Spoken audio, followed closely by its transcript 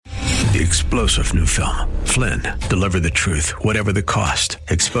The explosive new film, Flynn, deliver the truth, whatever the cost,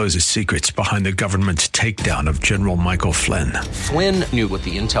 exposes secrets behind the government's takedown of General Michael Flynn. Flynn knew what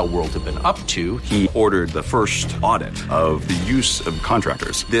the intel world had been up to. He ordered the first audit of the use of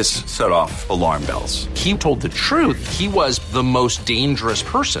contractors. This set off alarm bells. He told the truth. He was the most dangerous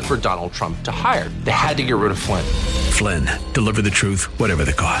person for Donald Trump to hire. They had to get rid of Flynn. Flynn, deliver the truth, whatever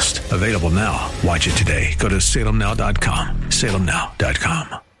the cost. Available now. Watch it today. Go to salemnow.com.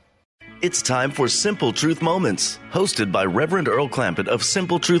 salemnow.com. It's time for Simple Truth Moments, hosted by Reverend Earl Clampett of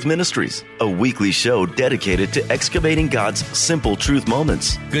Simple Truth Ministries, a weekly show dedicated to excavating God's simple truth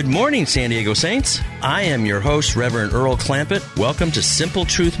moments. Good morning, San Diego Saints. I am your host, Reverend Earl Clampett. Welcome to Simple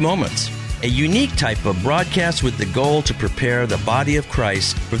Truth Moments, a unique type of broadcast with the goal to prepare the body of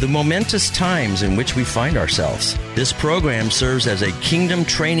Christ for the momentous times in which we find ourselves. This program serves as a kingdom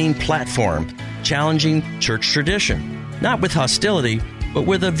training platform, challenging church tradition, not with hostility, but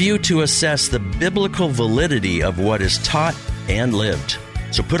with a view to assess the biblical validity of what is taught and lived.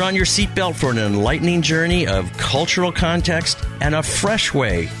 So put on your seatbelt for an enlightening journey of cultural context and a fresh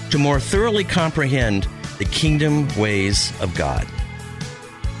way to more thoroughly comprehend the kingdom ways of God.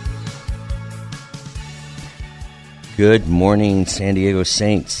 Good morning, San Diego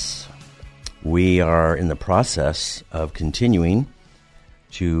Saints. We are in the process of continuing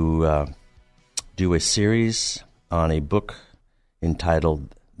to do a series on a book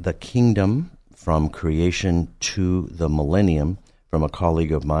entitled The Kingdom from Creation to the Millennium, from a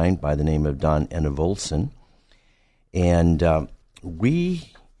colleague of mine by the name of Don Enevoldsen. And where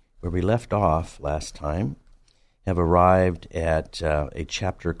we left off last time, have arrived at a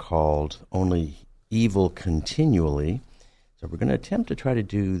chapter called Only Evil Continually. So we're going to attempt to try to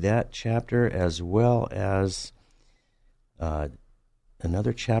do that chapter as well as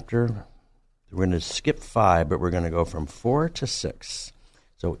another chapter. We're going to skip 5, but we're going to go from 4 to 6.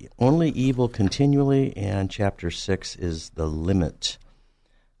 So Only Evil Continually, and chapter 6 is the limit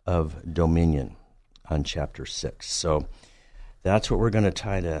of dominion on chapter 6. So that's what we're going to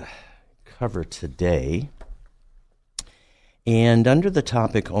try to cover today. And under the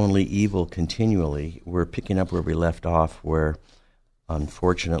topic Only Evil Continually, we're picking up where we left off, where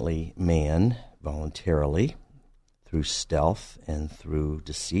unfortunately man voluntarily, through stealth and through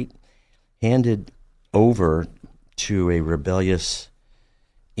deceit, handed over to a rebellious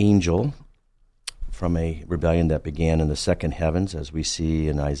angel from a rebellion that began in the second heavens, as we see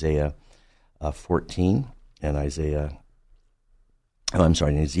in Isaiah 14 and in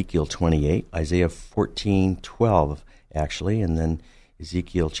Ezekiel 28, Isaiah 14:12 actually, and then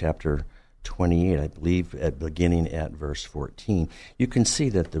Ezekiel chapter 28, I believe, beginning at verse 14. You can see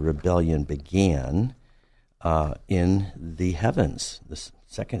that the rebellion began in the heavens, the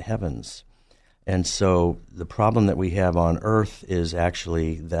second heavens. And so the problem that we have on earth is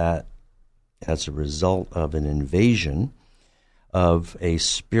actually that as a result of an invasion of a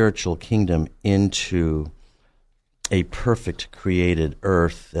spiritual kingdom into a perfect created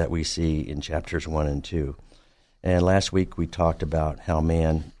earth that we see in chapters 1 and 2. And last week we talked about how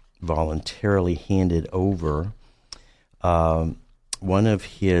man voluntarily handed over one of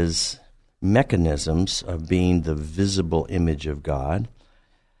his mechanisms of being the visible image of God,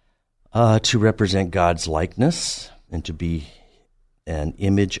 to represent God's likeness and to be an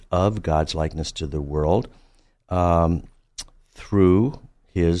image of God's likeness to the world through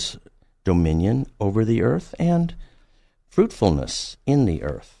his dominion over the earth and fruitfulness in the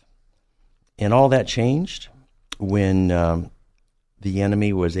earth. And all that changed when the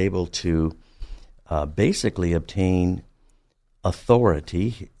enemy was able to basically obtain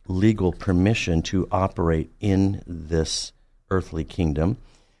authority, legal permission to operate in this earthly kingdom.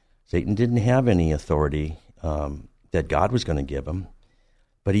 Satan didn't have any authority that God was going to give him,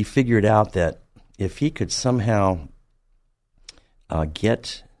 but he figured out that if he could somehow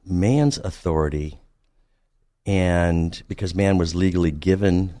get man's authority, and because man was legally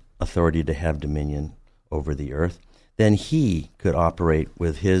given authority to have dominion over the earth, then he could operate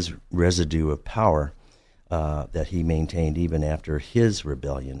with his residue of power that he maintained even after his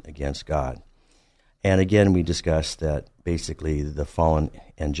rebellion against God. And again, we discussed that basically the fallen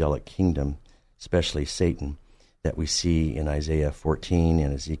angelic kingdom, especially Satan, that we see in Isaiah 14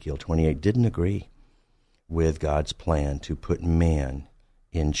 and Ezekiel 28, didn't agree with God's plan to put man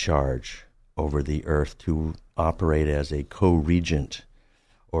in charge over the earth, to operate as a co-regent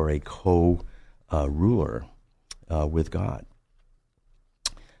or a co-ruler with God.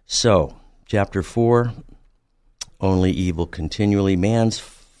 So, chapter 4, Only Evil Continually. Man's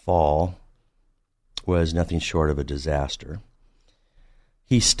fall was nothing short of a disaster.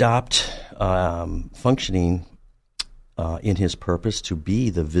 He stopped functioning in his purpose to be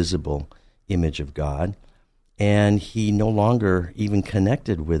the visible image of God, and he no longer even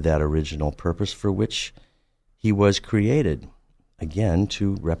connected with that original purpose for which he was created, again,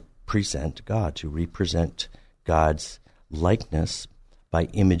 to represent God, to represent God's likeness by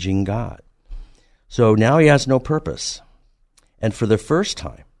imaging God. So now he has no purpose. And for the first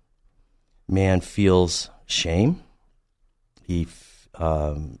time, man feels shame. He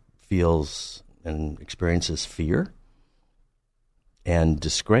feels and experiences fear and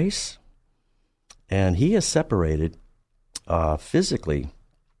disgrace. And he is separated physically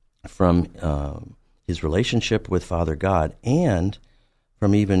from his relationship with Father God and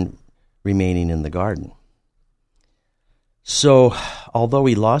from even remaining in the garden. So, although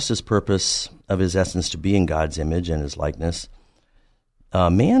he lost his purpose of his essence to be in God's image and his likeness,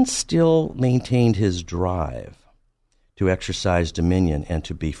 man still maintained his drive to exercise dominion and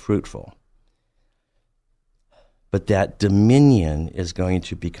to be fruitful. But that dominion is going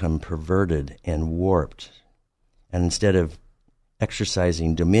to become perverted and warped. And instead of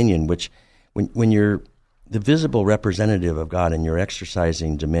exercising dominion, which when you're the visible representative of God and you're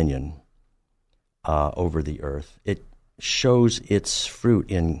exercising dominion over the earth, it shows its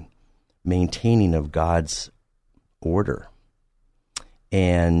fruit in maintaining of God's order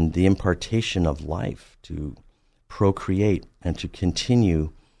and the impartation of life to procreate and to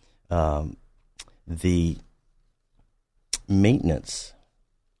continue the maintenance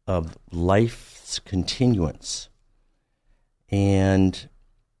of life's continuance. And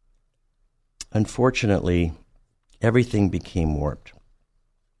unfortunately, everything became warped.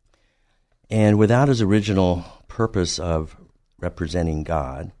 And without his original purpose of representing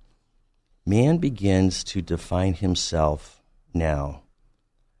God, man begins to define himself now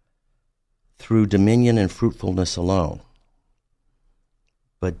through dominion and fruitfulness alone.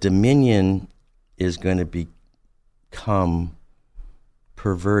 But dominion is going to become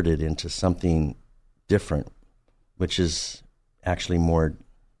perverted into something different, which is actually more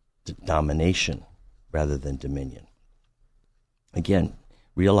domination rather than dominion. Again,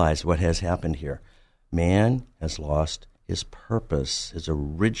 realize what has happened here. Man has lost his purpose, his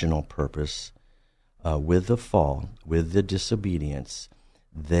original purpose, with the fall, with the disobedience.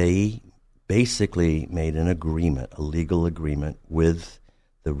 They basically made an agreement, a legal agreement, with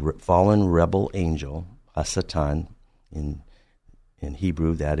the fallen rebel angel, Hasatan. In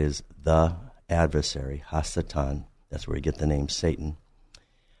Hebrew, that is the adversary, Hasatan. That's where you get the name Satan.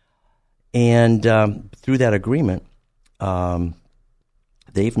 And through that agreement,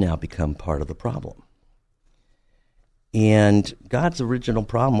 they've now become part of the problem. And God's original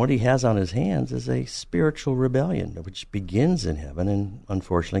problem, what he has on his hands, is a spiritual rebellion, which begins in heaven and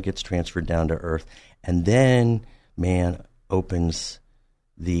unfortunately gets transferred down to earth. And then man opens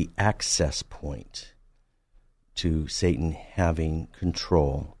the access point to Satan having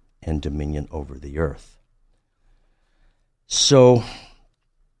control and dominion over the earth. So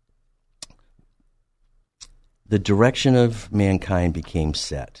the direction of mankind became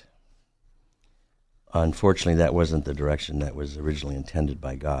set. Unfortunately, that wasn't the direction that was originally intended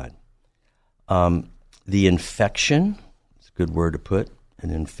by God. The infection, it's a good word to put, an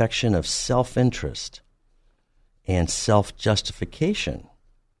infection of self-interest and self-justification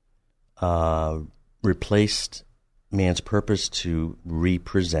replaced man's purpose to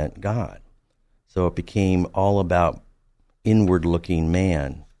represent God. So it became all about inward-looking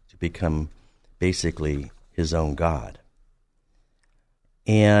man to become basically his own God.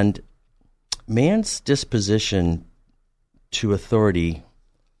 And man's disposition to authority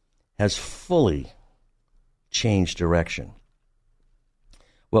has fully changed direction.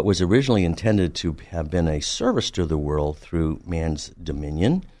 What was originally intended to have been a service to the world through man's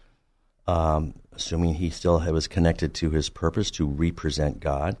dominion, assuming he still was connected to his purpose to represent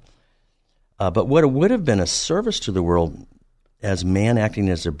God, but what would have been a service to the world as man acting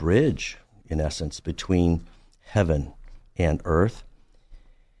as a bridge, in essence, between heaven and earth,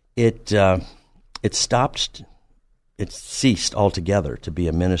 it ceased altogether to be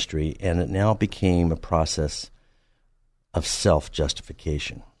a ministry, and it now became a process of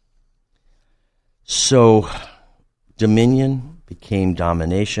self-justification. So dominion became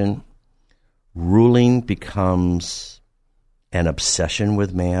domination. Ruling becomes an obsession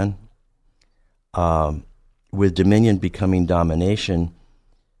with man. With dominion becoming domination,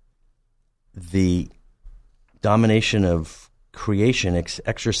 the domination of creation,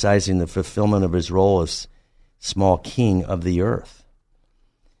 exercising the fulfillment of his role as small king of the earth.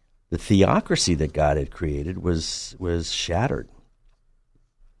 The theocracy that God had created was shattered.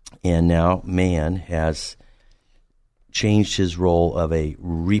 And now man has changed his role of a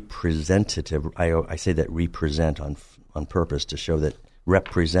representative. I say that represent on on purpose to show that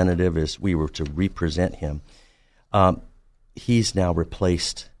representative is we were to represent him. He's now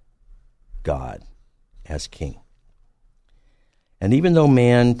replaced God as king. And even though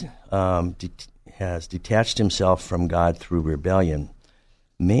man has detached himself from God through rebellion,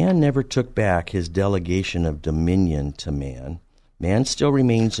 man never took back his delegation of dominion to man. Man still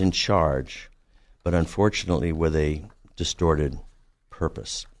remains in charge, but unfortunately with a distorted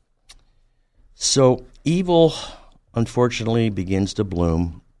purpose. So evil, unfortunately, begins to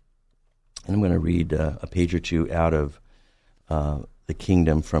bloom. And I'm going to read a page or two out of The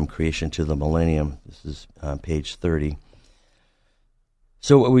Kingdom from Creation to the Millennium. This is page 30.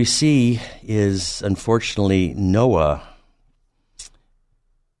 So what we see is, unfortunately, Noah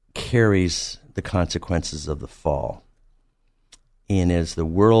carries the consequences of the fall. And as the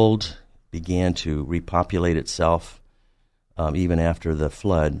world began to repopulate itself, even after the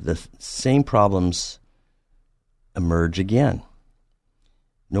flood, the same problems emerge again.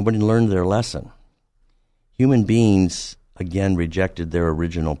 Nobody learned their lesson. Human beings, again, rejected their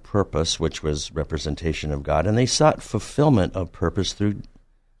original purpose, which was representation of God, and they sought fulfillment of purpose through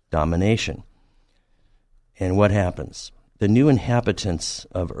domination. And what happens? The new inhabitants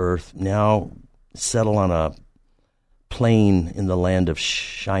of earth now settle on a plain in the land of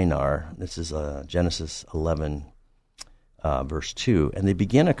Shinar. This is Genesis 11, verse 2. And they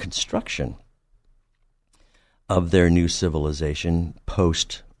begin a construction of their new civilization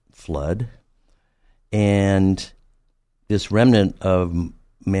post-flood. And this remnant of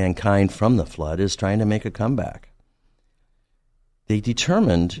mankind from the flood is trying to make a comeback. They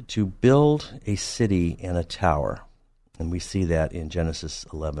determined to build a city and a tower. And we see that in Genesis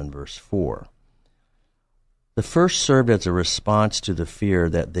 11, verse 4. The first served as a response to the fear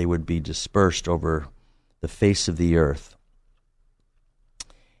that they would be dispersed over the face of the earth.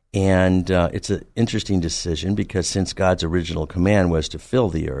 And it's an interesting decision because since God's original command was to fill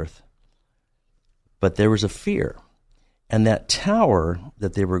the earth, but there was a fear. And that tower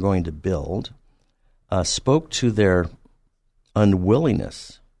that they were going to build spoke to their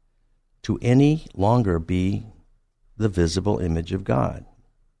unwillingness to any longer be the visible image of God,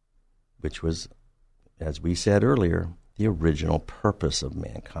 which was, as we said earlier, the original purpose of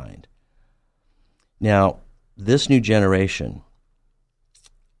mankind. Now, this new generation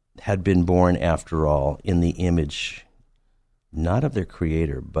had been born, after all, in the image, not of their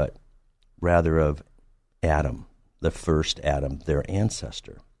Creator, but rather of Adam, the first Adam, their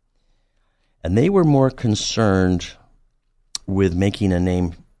ancestor. And they were more concerned with making a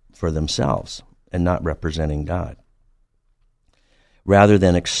name for themselves and not representing God, rather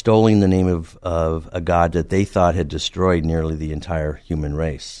than extolling the name of a God that they thought had destroyed nearly the entire human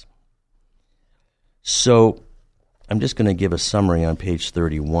race. So I'm just going to give a summary on page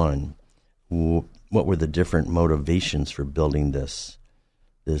 31. What were the different motivations for building this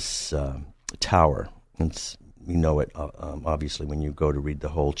tower? You know it, obviously, when you go to read the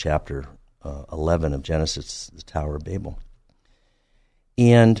whole chapter 11 of Genesis, the Tower of Babel.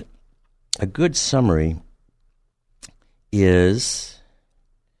 And a good summary is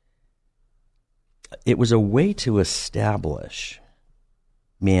it was a way to establish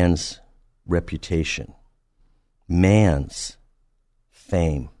man's reputation, man's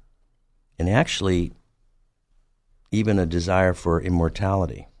fame, and actually even a desire for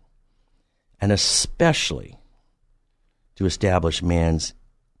immortality, and especially to establish man's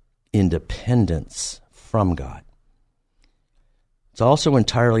independence from God. It's also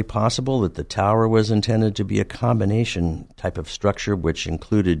entirely possible that the tower was intended to be a combination type of structure which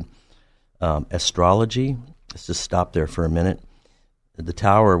included astrology. Let's just stop there for a minute. The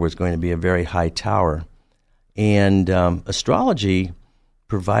tower was going to be a very high tower, and astrology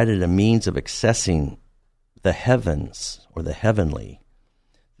provided a means of accessing the heavens or the heavenly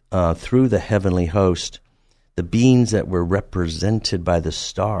through the heavenly host, the beings that were represented by the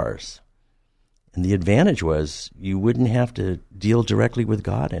stars. And the advantage was you wouldn't have to deal directly with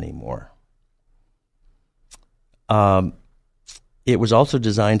God anymore. It was also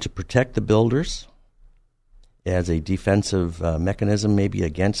designed to protect the builders as a defensive mechanism, maybe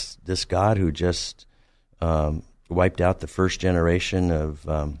against this God who just wiped out the first generation of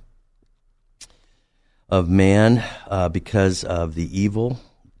man because of the evil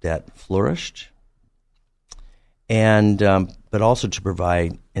that flourished, and but also to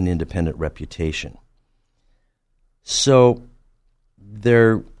provide an independent reputation. So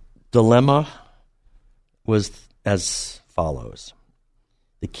their dilemma was as follows.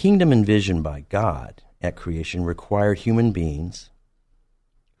 The kingdom envisioned by God at creation required human beings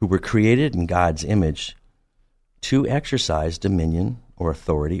who were created in God's image to exercise dominion or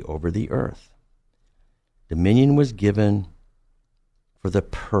authority over the earth. Dominion was given for the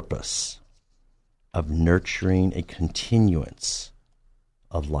purpose of nurturing a continuance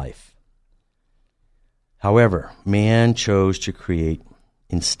of life. However, man chose to create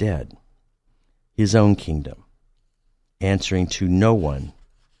instead his own kingdom, answering to no one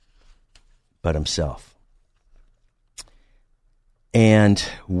but himself. And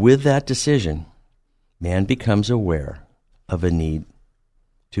with that decision, man becomes aware of a need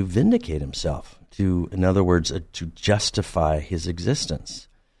to vindicate himself, in other words, to justify his existence,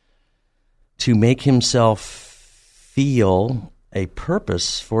 to make himself feel a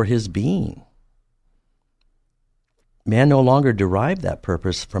purpose for his being. Man no longer derived that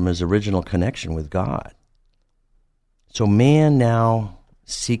purpose from his original connection with God. So man now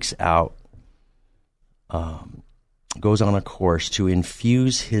seeks out, goes on a course to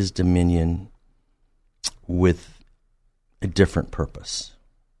infuse his dominion with a different purpose.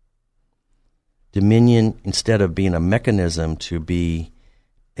 Dominion, instead of being a mechanism to be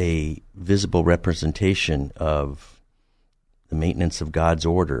a visible representation of the maintenance of God's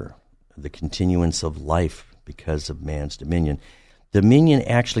order, the continuance of life because of man's dominion, dominion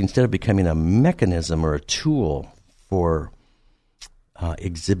actually, instead of becoming a mechanism or a tool for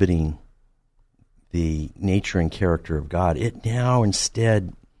exhibiting the nature and character of God, it now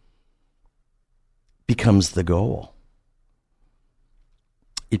instead becomes the goal.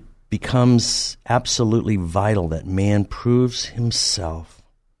 It becomes absolutely vital that man proves himself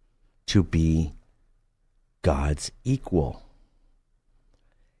to be God's equal,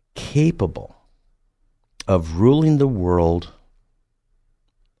 capable of ruling the world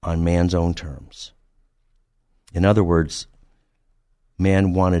on man's own terms. In other words,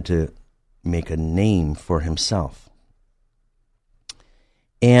 man wanted to make a name for himself.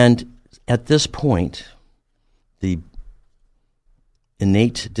 And at this point, the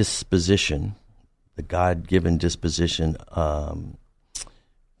innate disposition, the God-given disposition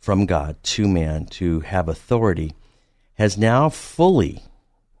from God to man to have authority, has now fully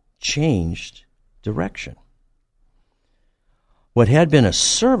changed direction. What had been a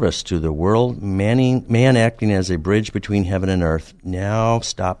service to the world, man acting as a bridge between heaven and earth, now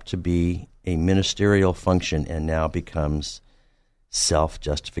stopped to be a ministerial function and now becomes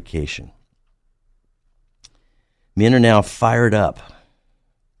self-justification. Men are now fired up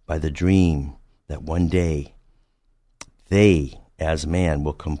by the dream that one day they, as man,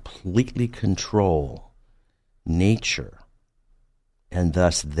 will completely control nature, and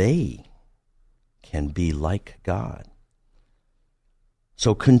thus they can be like God.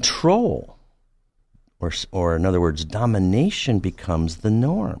 So control, or in other words, domination, becomes the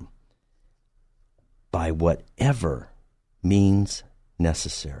norm by whatever means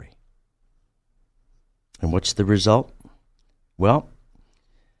necessary. And what's the result? Well,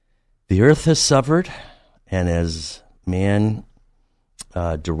 the earth has suffered, and as man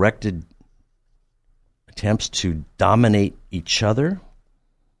directed attempts to dominate each other,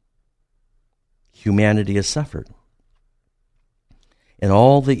 humanity has suffered. And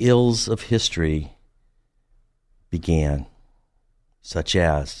all the ills of history began, such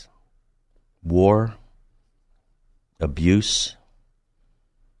as war, abuse,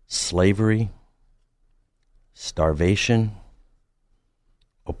 slavery, starvation,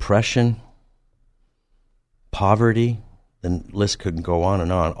 oppression, poverty, the list could go on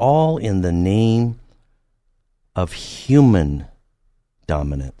and on, all in the name of human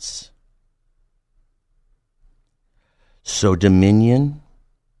dominance. So dominion,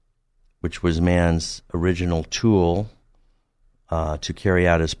 which was man's original tool to carry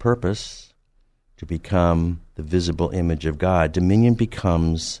out his purpose, to become the visible image of God, dominion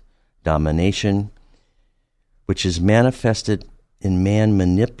becomes domination, which is manifested in man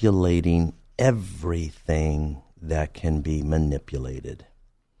manipulating everything that can be manipulated.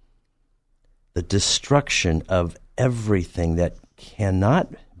 The destruction of everything that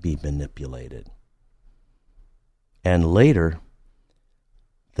cannot be manipulated. And later,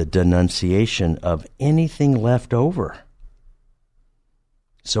 the denunciation of anything left over.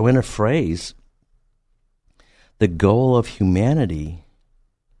 So in a phrase, the goal of humanity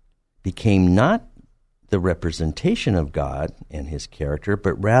became not the representation of God and his character,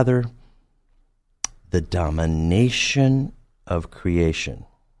 but rather the domination of creation.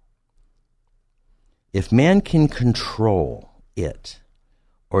 If man can control it,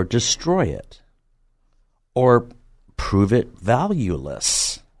 or destroy it, or prove it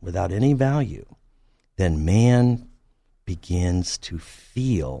valueless, without any value, then man begins to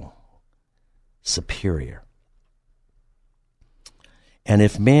feel superior. And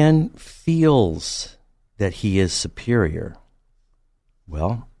if man feels that he is superior,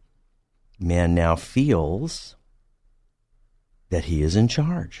 well, man now feels that he is in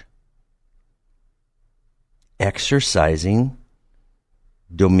charge, exercising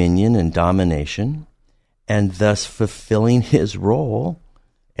dominion and domination, and thus fulfilling his role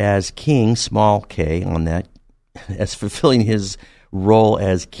as king, small k on that, as fulfilling his role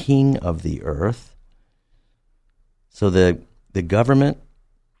as king of the earth. So the government,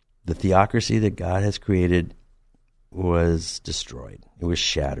 the theocracy that God has created, was destroyed. It was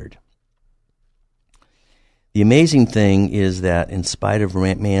shattered. The amazing thing is that in spite of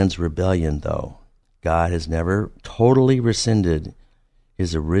man's rebellion, though, God has never totally rescinded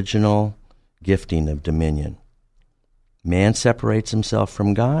his original gifting of dominion. Man separates himself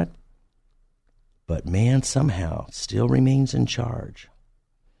from God, but man somehow still remains in charge.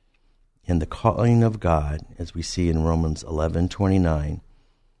 And the calling of God, as we see in Romans 11:29,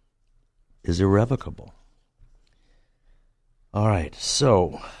 is irrevocable. All right,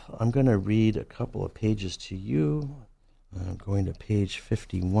 so I'm going to read a couple of pages to you. I'm going to page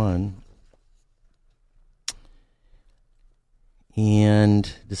 51.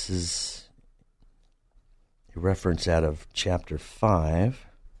 And this is a reference out of chapter 5,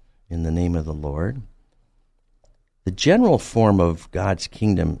 in the name of the Lord. The general form of God's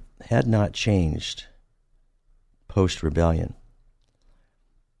kingdom had not changed post-rebellion.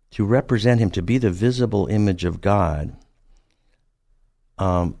 To represent him, to be the visible image of God,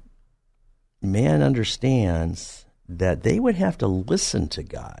 man understands that they would have to listen to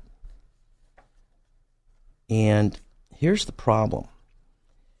God. And here's the problem.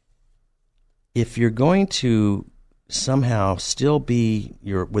 If you're going to somehow still be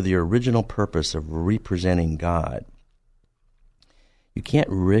with your original purpose of representing God, you can't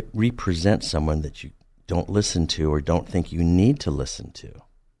represent someone that you don't listen to or don't think you need to listen to.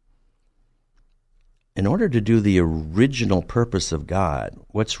 In order to do the original purpose of God,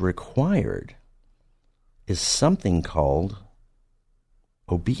 what's required is something called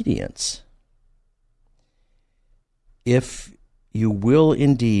obedience. If you will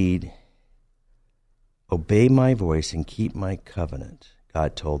indeed obey my voice and keep my covenant,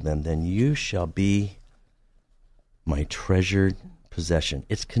 God told them, then you shall be my treasured possession.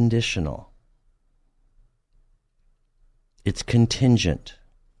 It's conditional. It's contingent.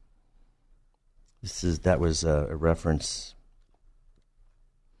 That was a reference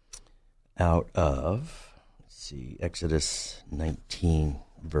out of, Exodus 19,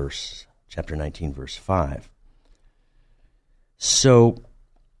 chapter 19, verse 5. So,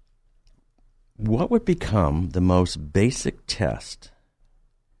 what would become the most basic test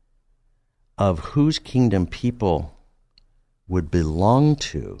of whose kingdom people would belong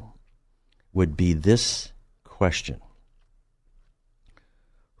to would be this question: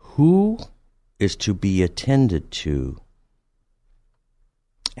 who is to be attended to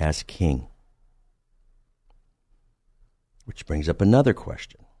as king? Which brings up another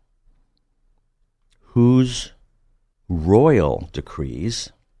question: whose royal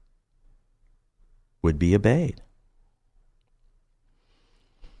decrees would be obeyed?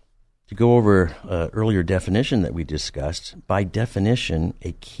 To go over an earlier definition that we discussed, by definition,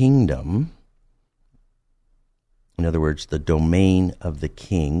 a kingdom, in other words, the domain of the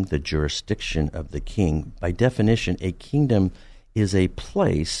king, the jurisdiction of the king, by definition, a kingdom is a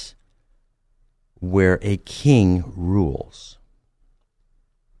place where a king rules.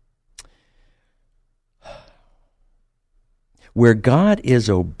 Where God is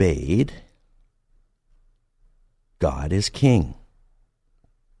obeyed, God is king.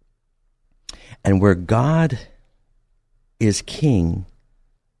 And where God is king,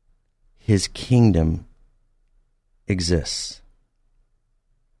 his kingdom exists.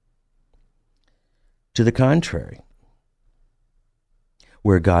 To the contrary,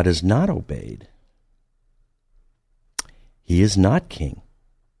 where God is not obeyed, he is not king,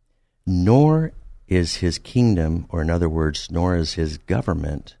 nor is his kingdom, or in other words, nor is his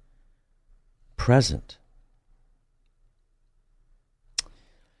government present.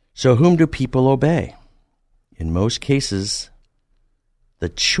 So whom do people obey? In most cases, the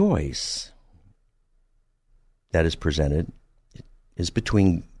choice that is presented is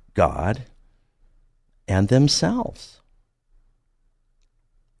between God and themselves,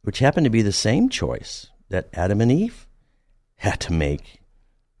 which happened to be the same choice that Adam and Eve had to make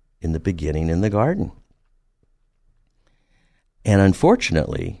in the beginning in the garden. And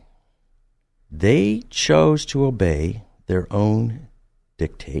unfortunately, they chose to obey their own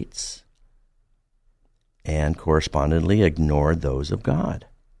dictates and correspondingly ignored those of God.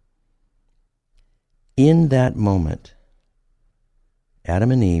 In that moment,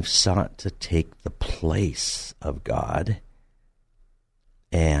 Adam and Eve sought to take the place of God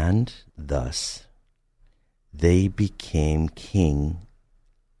and thus they became king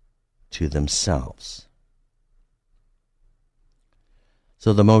to themselves.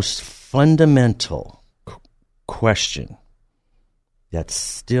 So the most fundamental question that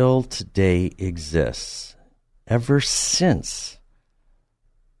still today exists, ever since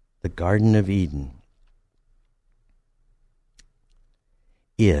the Garden of Eden,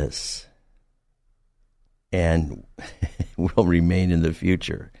 is, and will remain in the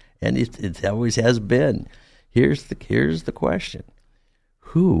future, and it always has been. Here's the question: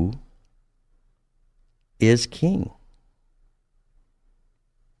 who is king?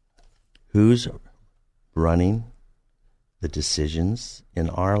 Who's running the decisions in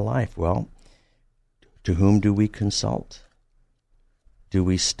our life? Well, to whom do we consult? Do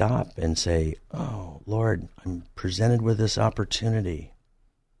we stop and say, "Oh, Lord, I'm presented with this opportunity.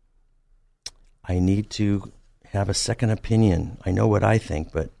 I need to have a second opinion. I know what I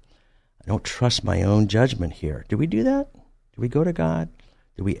think, but I don't trust my own judgment here." Do we do that? Do we go to God?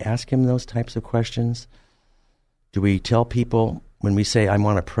 Do we ask Him those types of questions? Do we tell people when we say, "I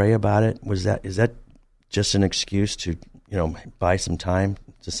want to pray about it"? Is that just an excuse to, buy some time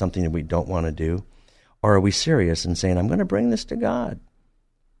to something that we don't want to do? Or are we serious in saying, "I'm going to bring this to God.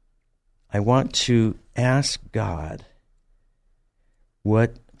 I want to ask God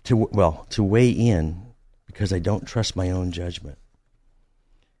to weigh in because I don't trust my own judgment"?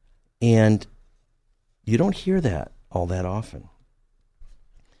 And you don't hear that all that often.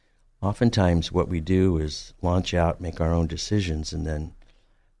 Oftentimes what we do is launch out, make our own decisions, and then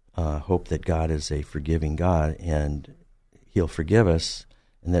hope that God is a forgiving God and He'll forgive us,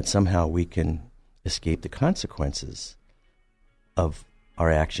 and that somehow we can escape the consequences of our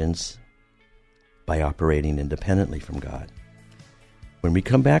actions by operating independently from God. When we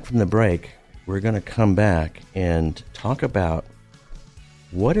come back from the break, we're going to come back and talk about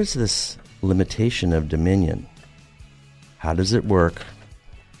what is this limitation of dominion? How does it work?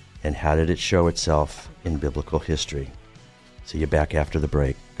 And how did it show itself in biblical history? See you back after the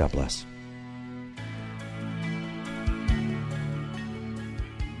break. God bless.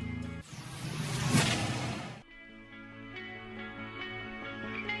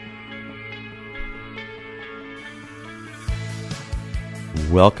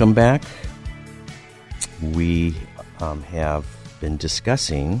 Welcome back. We have been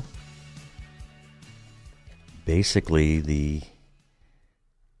discussing basically the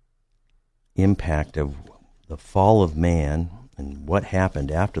impact of the fall of man and what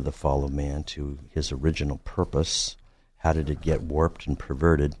happened after the fall of man to his original purpose. How did it get warped and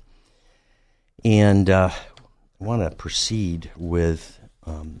perverted? And I want to proceed with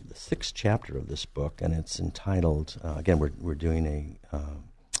the 6th chapter of this book, and it's entitled, again, we're doing a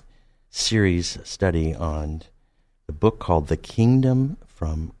series study on the book called The Kingdom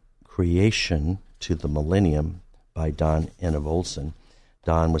from Creation to the Millennium by Don Enevoldsen.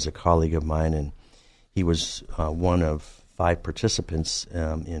 Don was a colleague of mine, and he was one of 5 participants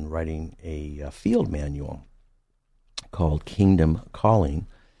in writing a field manual called Kingdom Calling.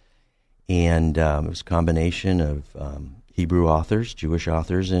 And it was a combination of Hebrew authors, Jewish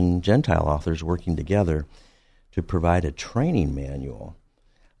authors, and Gentile authors working together to provide a training manual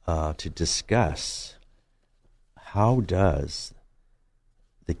to discuss how does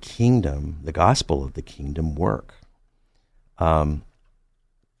the kingdom, the gospel of the kingdom, work. And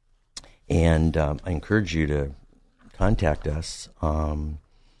I encourage you to contact us.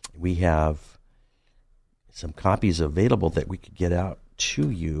 We have some copies available that we could get out to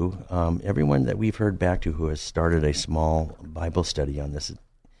you. Everyone that we've heard back to who has started a small Bible study on this, it's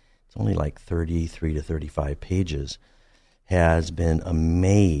only like 33 to 35 pages, has been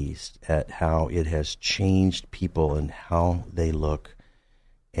amazed at how it has changed people and how they look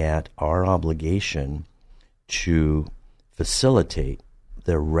at our obligation to facilitate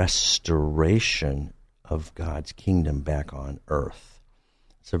the restoration of God's kingdom back on earth.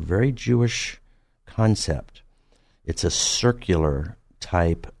 It's a very Jewish concept. It's a circular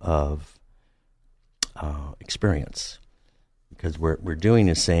type of experience, because what we're doing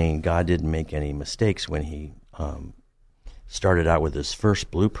is saying God didn't make any mistakes when He started out with His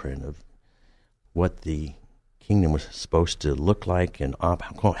first blueprint of what the kingdom was supposed to look like and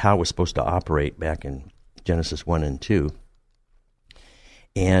how it was supposed to operate back in Genesis 1 and 2.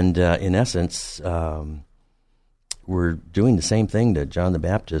 And in essence, we're doing the same thing that John the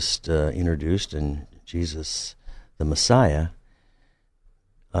Baptist introduced in Jesus the Messiah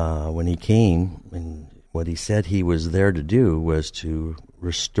when he came, and what he said he was there to do was to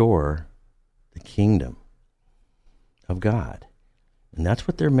restore the kingdom of God. And that's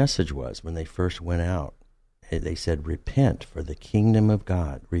what their message was when they first went out they said, repent, for the kingdom of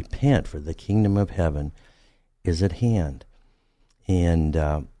God, repent, for the kingdom of heaven is at hand. And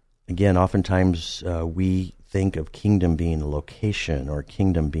again, oftentimes we think of kingdom being a location or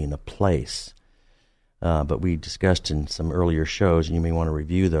kingdom being a place. But we discussed in some earlier shows, and you may want to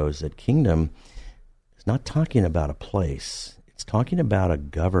review those, that kingdom is not talking about a place. It's talking about a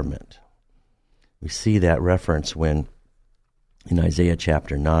government. We see that reference when in Isaiah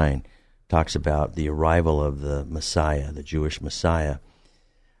chapter 9 talks about the arrival of the Messiah, the Jewish Messiah,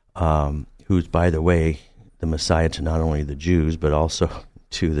 who's, by the way, the Messiah to not only the Jews, but also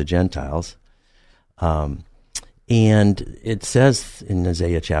to the Gentiles. And it says in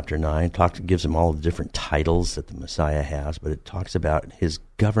Isaiah chapter 9, gives him all the different titles that the Messiah has, but it talks about his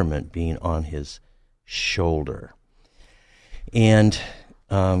government being on his shoulder. And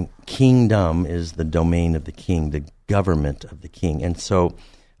kingdom is the domain of the king, the government of the king. And so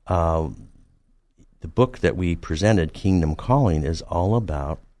the book that we presented, Kingdom Calling, is all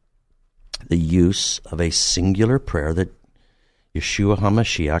about the use of a singular prayer that Yeshua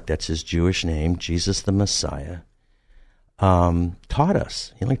HaMashiach, that's his Jewish name, Jesus the Messiah, taught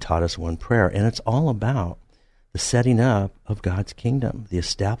us. He only taught us one prayer, and it's all about the setting up of God's kingdom, the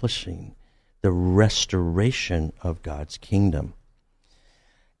establishing, the restoration of God's kingdom.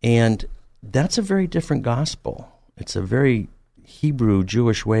 And that's a very different gospel. It's a very Hebrew,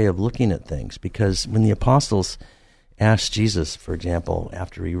 Jewish way of looking at things, because when the apostles asked Jesus, for example,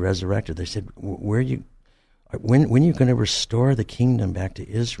 after he resurrected, they said, when are you going to restore the kingdom back to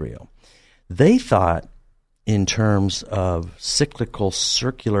Israel? They thought in terms of cyclical,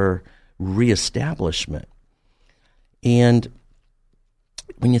 circular reestablishment. And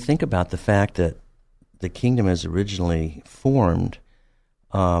when you think about the fact that the kingdom as originally formed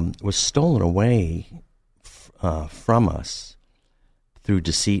was stolen away from us through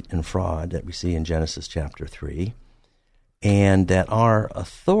deceit and fraud that we see in Genesis chapter 3, and that our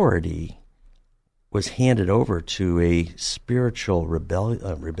authority was handed over to a spiritual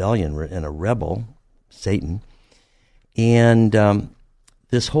rebellion and a rebel, Satan. And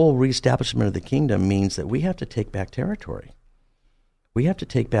this whole reestablishment of the kingdom means that we have to take back territory. We have to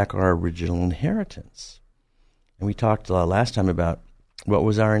take back our original inheritance. And we talked last time about what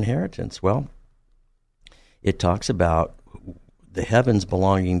was our inheritance. Well, it talks about the heavens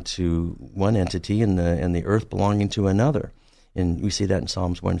belonging to one entity and the earth belonging to another. And we see that in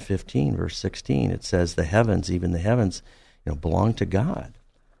Psalms 115, verse 16. It says the heavens, even the heavens, belong to God.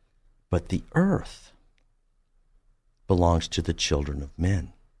 But the earth belongs to the children of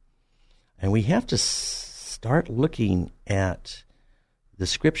men. And we have to start looking at the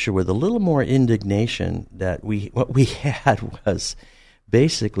Scripture with a little more indignation that what we had was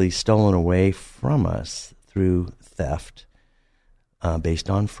basically stolen away from us through theft, based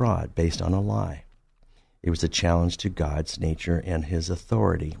on fraud, based on a lie. It was a challenge to God's nature and his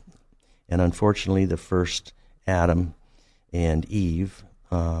authority. And unfortunately, the first Adam and Eve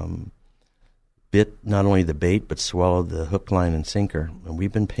bit not only the bait, but swallowed the hook, line, and sinker. And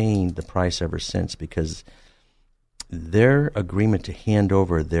we've been paying the price ever since, because their agreement to hand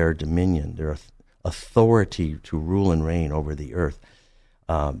over their dominion, their authority to rule and reign over the earth,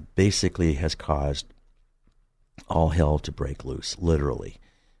 basically has caused all hell to break loose, literally,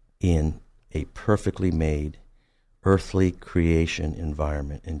 in a perfectly made earthly creation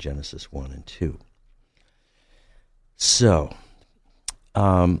environment in Genesis 1 and 2. So,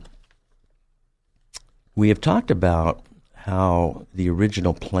 we have talked about how the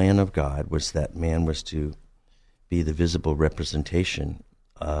original plan of God was that man was to be the visible representation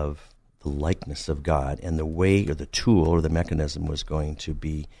of the likeness of God, and the way or the tool or the mechanism was going to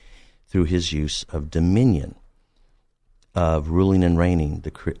be through his use of dominion, of ruling and reigning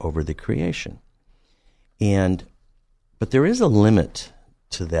over the creation. But there is a limit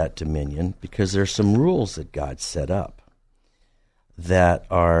to that dominion, because there are some rules that God set up that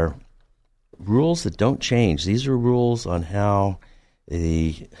are rules that don't change. These are rules on how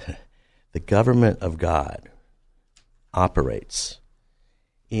the government of God operates.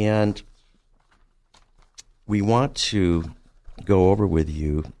 And we want to go over with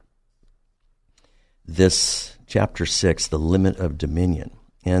you this chapter 6, the limit of dominion.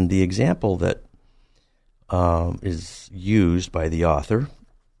 And the example that is used by the author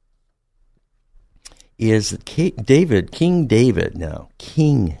is King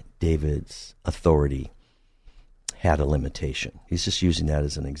David's authority had a limitation. He's just using that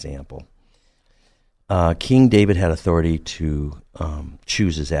as an example. King David had authority to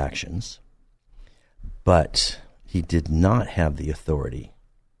choose his actions, but he did not have the authority,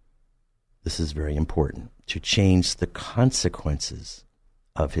 this is very important, to change the consequences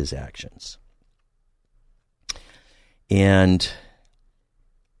of his actions. And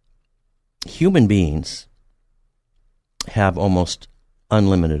human beings have almost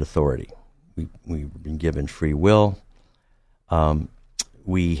unlimited authority. We've been given free will.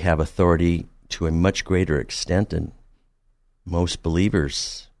 We have authority to a much greater extent than most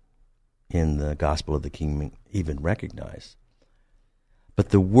believers in the gospel of the kingdom even recognize. But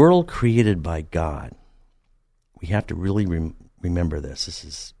the world created by God, we have to really remember this. This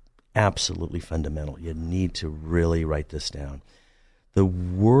is absolutely fundamental. You need to really write this down. The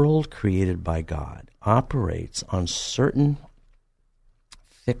world created by God operates on certain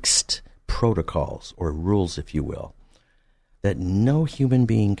fixed protocols or rules, if you will, that no human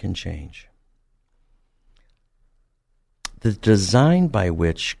being can change. The design by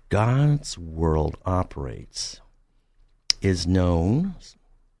which God's world operates is known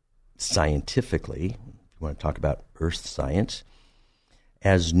scientifically, if you want to talk about earth science,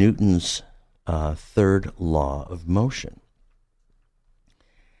 as Newton's third law of motion.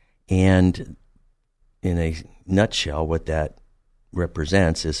 And in a nutshell, what that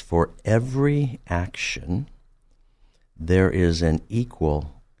represents is for every action, there is an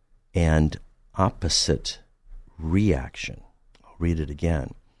equal and opposite reaction. I'll read it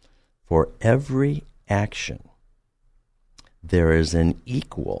again. For every action, there is an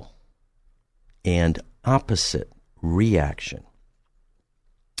equal and opposite reaction.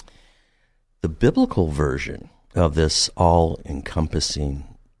 The biblical version of this all-encompassing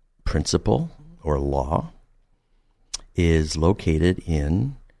principle or law is located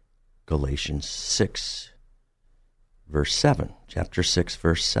in Galatians 6, verse 7, chapter 6,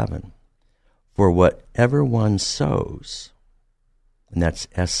 verse 7. For whatever one sows, and that's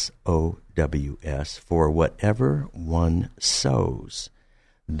S-O-W-S, for whatever one sows,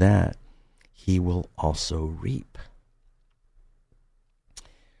 that he will also reap.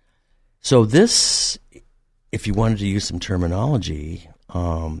 So this, if you wanted to use some terminology,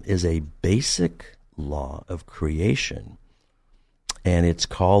 is a basic law of creation, and it's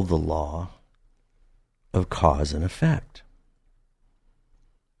called the law of cause and effect.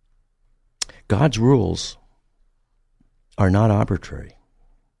 God's rules are not arbitrary.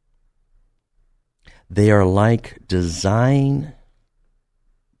 They are like design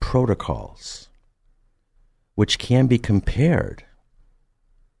protocols, which can be compared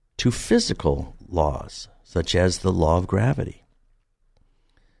to physical laws, such as the law of gravity,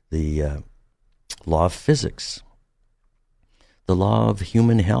 the law of physics, the law of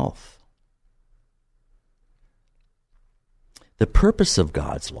human health. The purpose of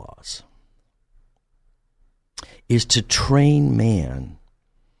God's laws is to train man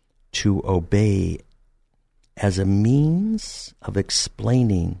to obey as a means of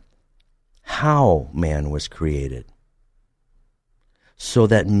explaining how man was created, so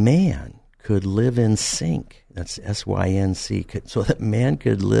that man could live in sync. That's S-Y-N-C, so that man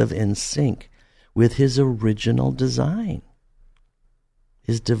could live in sync with his original design,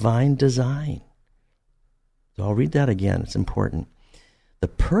 his divine design. So I'll read that again. It's important. The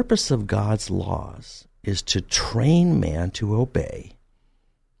purpose of God's laws is to train man to obey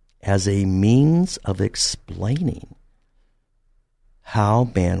as a means of explaining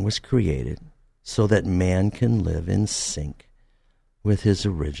how man was created, so that man can live in sync with his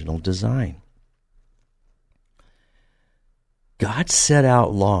original design. God set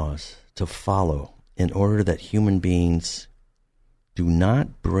out laws to follow in order that human beings do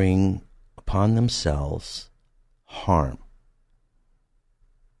not bring upon themselves harm.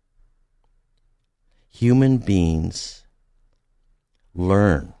 Human beings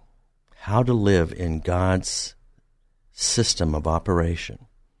learn how to live in God's system of operation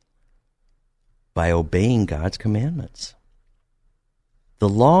by obeying God's commandments. The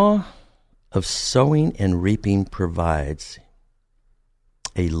law of sowing and reaping provides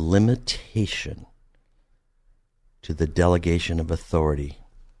a limitation to the delegation of authority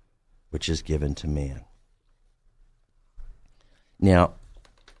which is given to man. Now,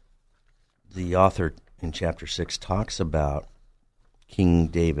 the author in chapter 6 talks about King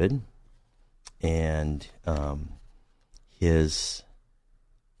David and his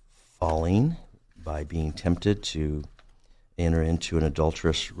falling by being tempted to enter into an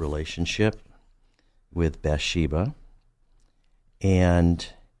adulterous relationship with Bathsheba. And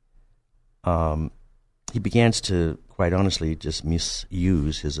he begins to, quite honestly, just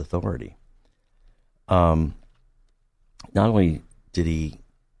misuse his authority. Not only did he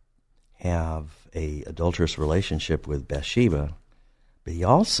have a adulterous relationship with Bathsheba, but he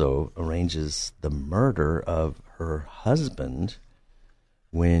also arranges the murder of her husband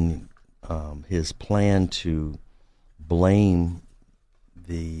when his plan to blame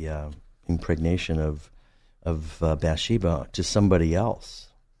the impregnation of of Bathsheba to somebody else.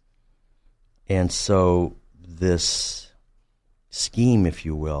 And so this scheme, if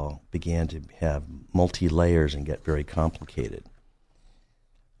you will, began to have multi-layers and get very complicated.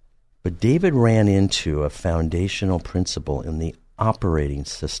 But David ran into a foundational principle in the operating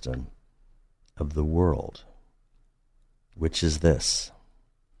system of the world, which is this: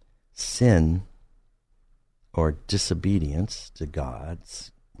 sin or disobedience to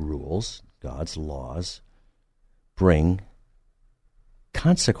God's rules, God's laws, bring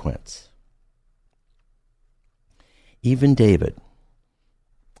consequence. Even David,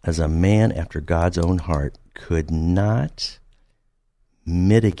 as a man after God's own heart, could not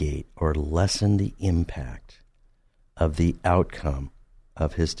mitigate or lessen the impact of the outcome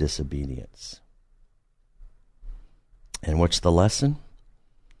of his disobedience. And what's the lesson?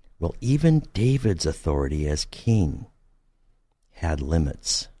 Well, even David's authority as king had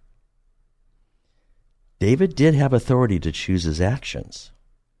limits. David did have authority to choose his actions,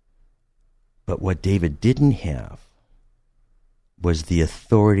 but what David didn't have was the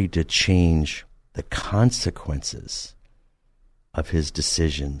authority to change the consequences of his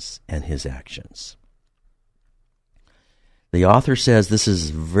decisions and his actions. The author says this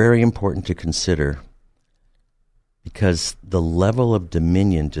is very important to consider because the level of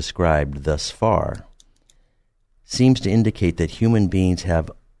dominion described thus far seems to indicate that human beings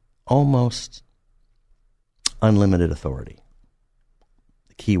have almost unlimited authority.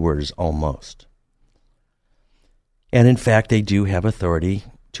 The key word is almost. And in fact, they do have authority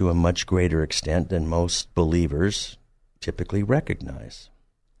to a much greater extent than most believers typically recognize.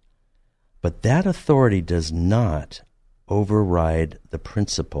 But that authority does not override the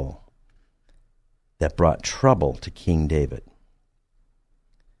principle that brought trouble to King David.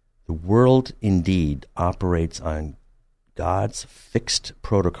 The world indeed operates on God's fixed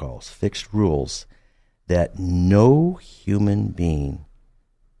protocols, fixed rules that no human being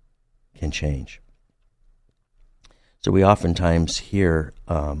can change. So we oftentimes hear,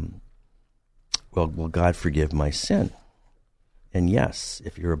 will God forgive my sin? And yes,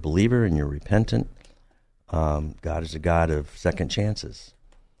 if you're a believer and you're repentant, God is a God of second chances.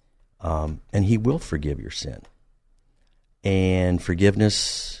 And he will forgive your sin. And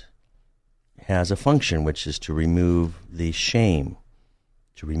forgiveness has a function, which is to remove the shame,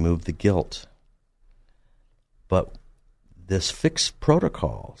 to remove the guilt. But this fixed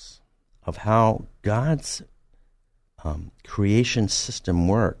protocols of how God's creation system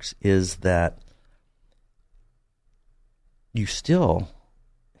works is that you still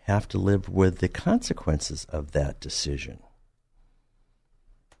have to live with the consequences of that decision.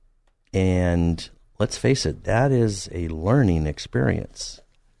 And let's face it, that is a learning experience.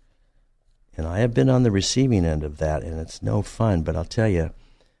 And I have been on the receiving end of that, and it's no fun. But I'll tell you,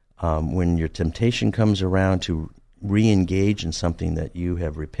 when your temptation comes around to re-engage in something that you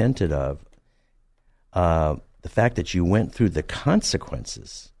have repented of, the fact that you went through the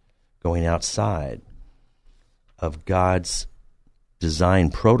consequences going outside of God's design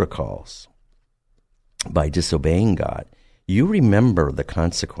protocols by disobeying God, you remember the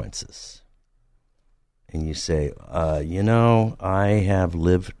consequences. And you say, I have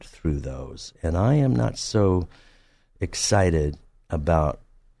lived through those, and I am not so excited about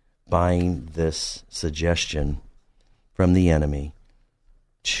buying this suggestion from the enemy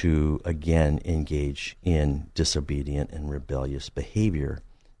to again engage in disobedient and rebellious behavior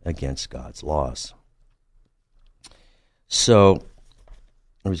against God's laws. So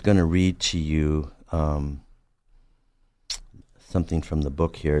I was going to read to you something from the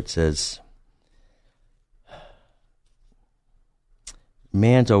book here. It says,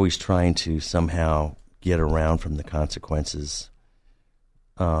 man's always trying to somehow get around from the consequences.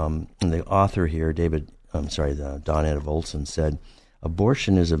 And the author here, Don Edda Olson, said,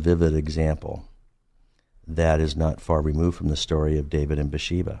 abortion is a vivid example that is not far removed from the story of David and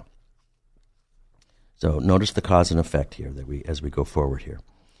Bathsheba. So notice the cause and effect here as we go forward here.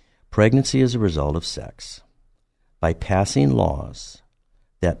 Pregnancy is a result of sex. By passing laws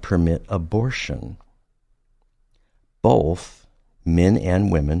that permit abortion, both men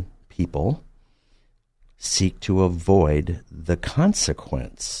and women, people, seek to avoid the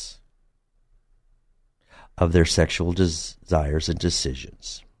consequence of their sexual desires and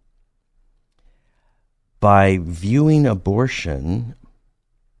decisions. By viewing abortion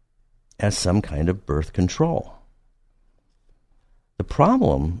as some kind of birth control. The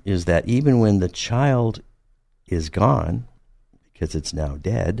problem is that even when the child is gone, because it's now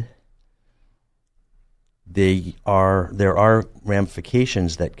dead, there are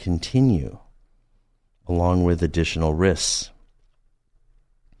ramifications that continue along with additional risks.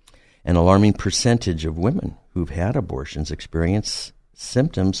 An alarming percentage of women who've had abortions experience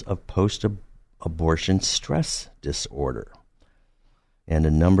symptoms of post-abortion stress disorder and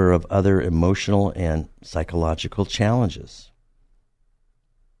a number of other emotional and psychological challenges.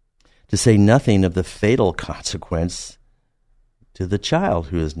 To say nothing of the fatal consequence to the child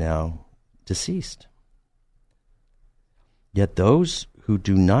who is now deceased. Yet those who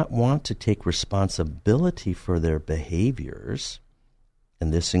do not want to take responsibility for their behaviors,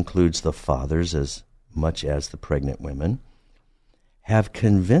 and this includes the fathers as much as the pregnant women, have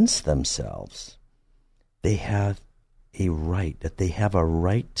convinced themselves they have a right, that they have a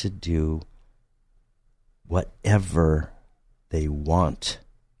right to do whatever they want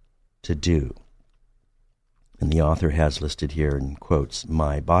to do. And the author has listed here in quotes,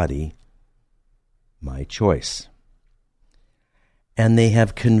 "my body, my choice." And they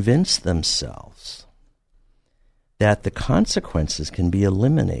have convinced themselves that the consequences can be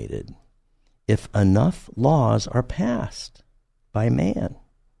eliminated if enough laws are passed by man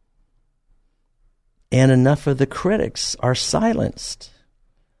and enough of the critics are silenced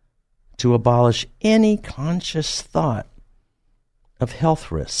to abolish any conscious thought of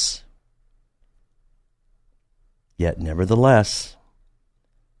health risks. Yet, nevertheless,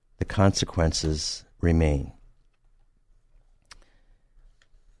 the consequences remain.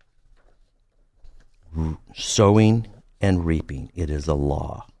 Sowing and reaping, it is a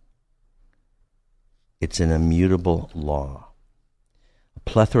law. It's an immutable law. A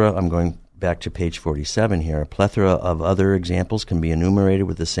plethora, I'm going back to page 47 here, a plethora of other examples can be enumerated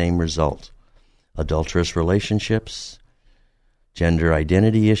with the same result. Adulterous relationships, gender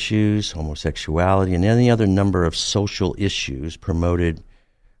identity issues, homosexuality, and any other number of social issues promoted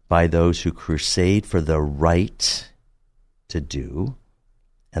by those who crusade for the right to do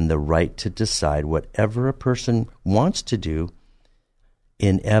and the right to decide whatever a person wants to do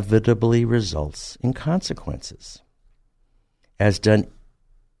inevitably results in consequences. As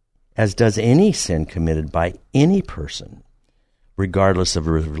does any sin committed by any person, regardless of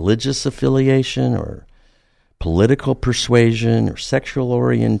religious affiliation or political persuasion or sexual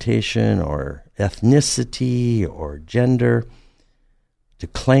orientation or ethnicity or gender. To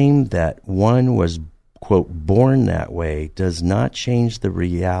claim that one was, quote, born that way does not change the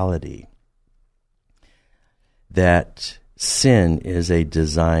reality that sin is a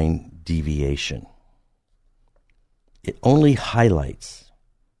design deviation. It only highlights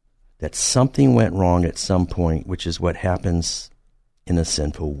that something went wrong at some point, which is what happens in a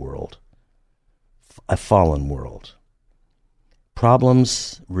sinful world, a fallen world.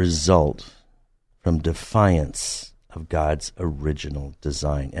 Problems result from defiance of God's original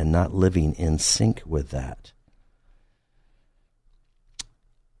design and not living in sync with that.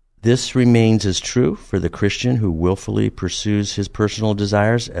 This remains as true for the Christian who willfully pursues his personal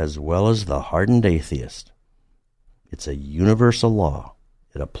desires as well as the hardened atheist. It's a universal law.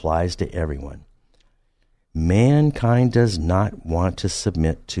 It applies to everyone. Mankind does not want to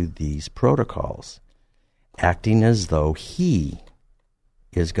submit to these protocols, acting as though he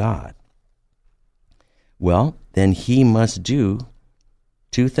is God. Well, then he must do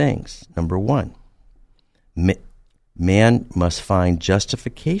two things. Number one, man must find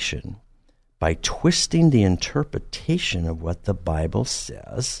justification by twisting the interpretation of what the Bible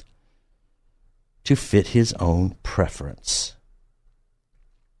says to fit his own preference.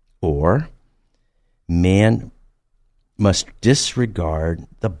 Or man must disregard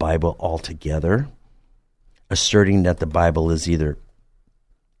the Bible altogether, asserting that the Bible is either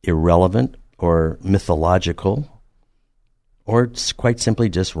irrelevant or mythological, or it's quite simply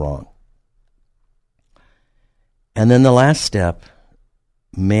just wrong. And then the last step,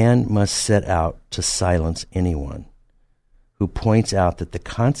 man must set out to silence anyone who points out that the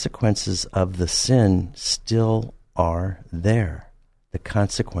consequences of the sin still are there. The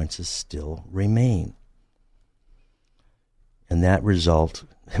consequences still remain. And that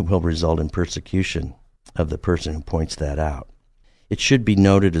will result in persecution of the person who points that out. It should be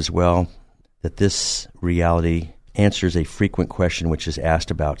noted as well that this reality answers a frequent question which is asked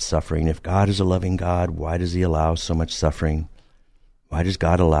about suffering. If God is a loving God, why does he allow so much suffering? Why does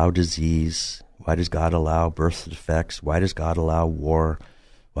God allow disease? Why does God allow birth defects? Why does God allow war?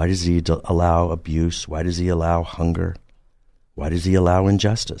 Why does he allow abuse? Why does he allow hunger? Why does he allow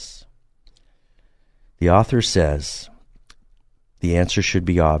injustice? The author says the answer should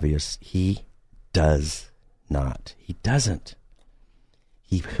be obvious. He does not. He doesn't.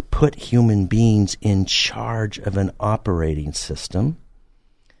 He put human beings in charge of an operating system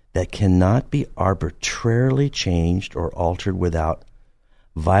that cannot be arbitrarily changed or altered without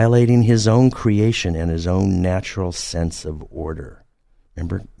violating his own creation and his own natural sense of order.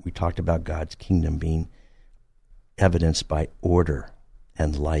 Remember, we talked about God's kingdom being evidenced by order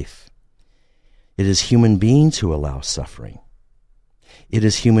and life. It is human beings who allow suffering. It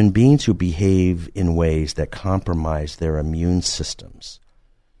is human beings who behave in ways that compromise their immune systems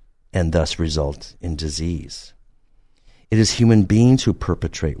and thus result in disease. It is human beings who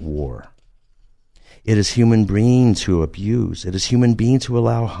perpetrate war. It is human beings who abuse. It is human beings who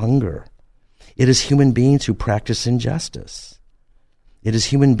allow hunger. It is human beings who practice injustice. It is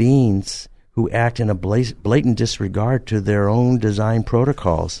human beings who act in a blatant disregard to their own design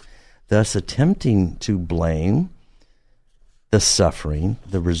protocols, thus attempting to blame the suffering,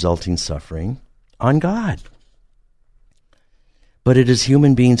 the resulting suffering, on God. But it is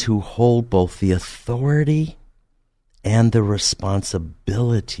human beings who hold both the authority and the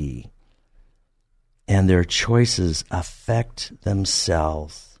responsibility, and their choices affect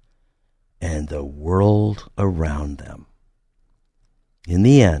themselves and the world around them. In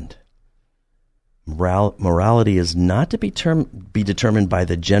the end, morality is not to be determined by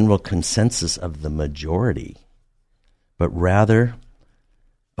the general consensus of the majority, but rather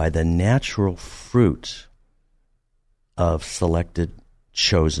by the natural fruit of selected,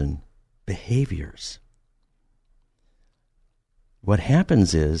 chosen behaviors. What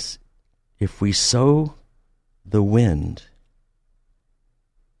happens is, if we sow the wind,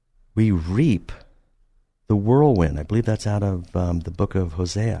 we reap the whirlwind. I believe that's out of the book of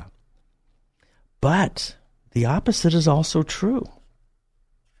Hosea. But the opposite is also true.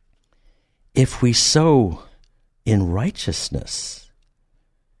 If we sow in righteousness,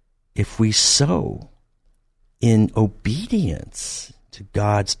 if we sow in obedience to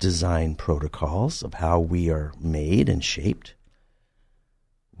God's design protocols of how we are made and shaped,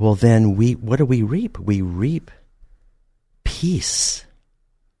 well then what do we reap? We reap peace.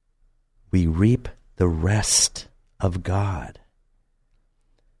 We reap the rest of God.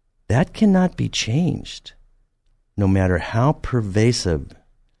 That cannot be changed, no matter how pervasive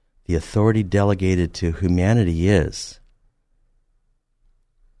the authority delegated to humanity is.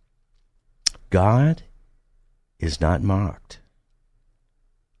 God is not mocked.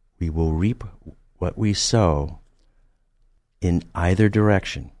 We will reap what we sow in either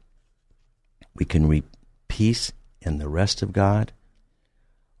direction. We can reap peace and the rest of God,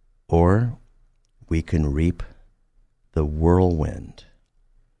 or we can reap the whirlwind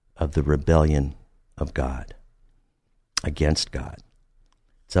of the rebellion of God against God.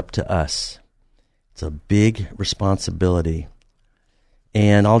 It's up to us. It's a big responsibility.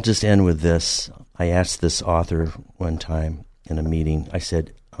 And I'll just end with this. I asked this author one time in a meeting, I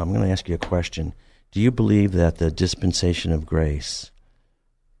said, I'm going to ask you a question. Do you believe that the dispensation of grace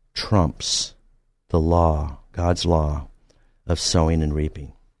trumps the law, God's law, of sowing and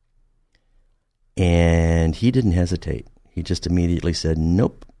reaping? And he didn't hesitate. He just immediately said,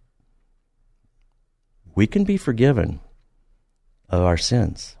 nope. We can be forgiven of our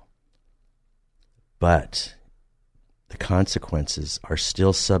sins, but the consequences are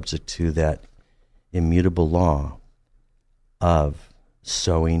still subject to that immutable law of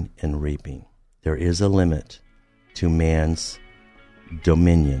sowing and reaping. There is a limit to man's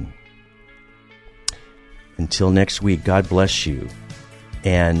dominion. Until next week, God bless you.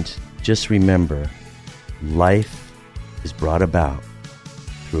 And just remember, life is brought about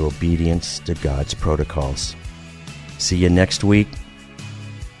through obedience to God's protocols. See you next week.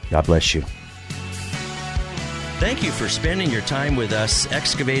 God bless you. Thank you for spending your time with us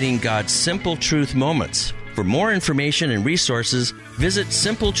excavating God's simple truth moments. For more information and resources, visit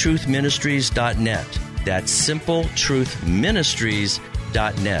simpletruthministries.net. That's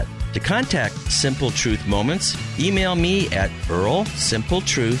simpletruthministries.net. To contact Simple Truth Moments, email me at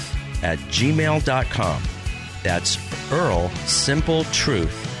earlsimpletruth@gmail.com. That's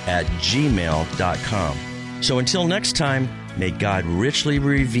earlsimpletruth@gmail.com. So until next time, may God richly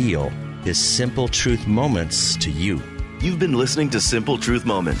reveal His simple truth moments to you. You've been listening to Simple Truth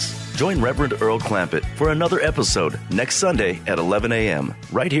Moments. Join Reverend Earl Clampett for another episode next Sunday at 11 a.m.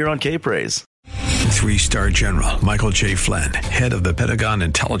 right here on K-Praise. 3-star General Michael J. Flynn, head of the Pentagon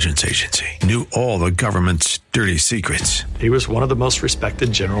Intelligence Agency, knew all the government's dirty secrets. He was one of the most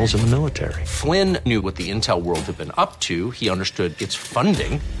respected generals in the military. Flynn knew what the intel world had been up to. He understood its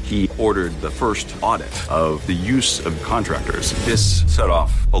funding. He ordered the first audit of the use of contractors. This set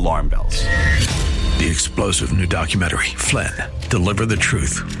off alarm bells. The explosive new documentary, Flynn, Deliver the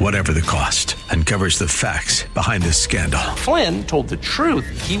Truth, Whatever the Cost, uncovers the facts behind this scandal. Flynn told the truth.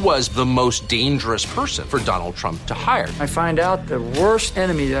 He was the most dangerous person for Donald Trump to hire. I find out the worst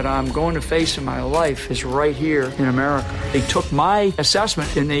enemy that I'm going to face in my life is right here in America. They took my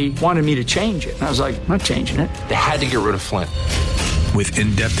assessment and they wanted me to change it. And I was like, I'm not changing it. They had to get rid of Flynn. with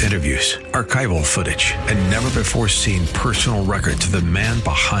in-depth interviews, archival footage, and never-before-seen personal records of the man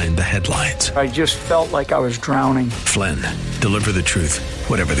behind the headlines. I just felt like I was drowning. Flynn, deliver the truth,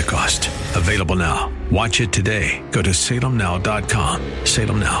 whatever the cost. Available now. Watch it today. Go to salemnow.com.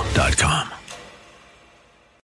 salemnow.com.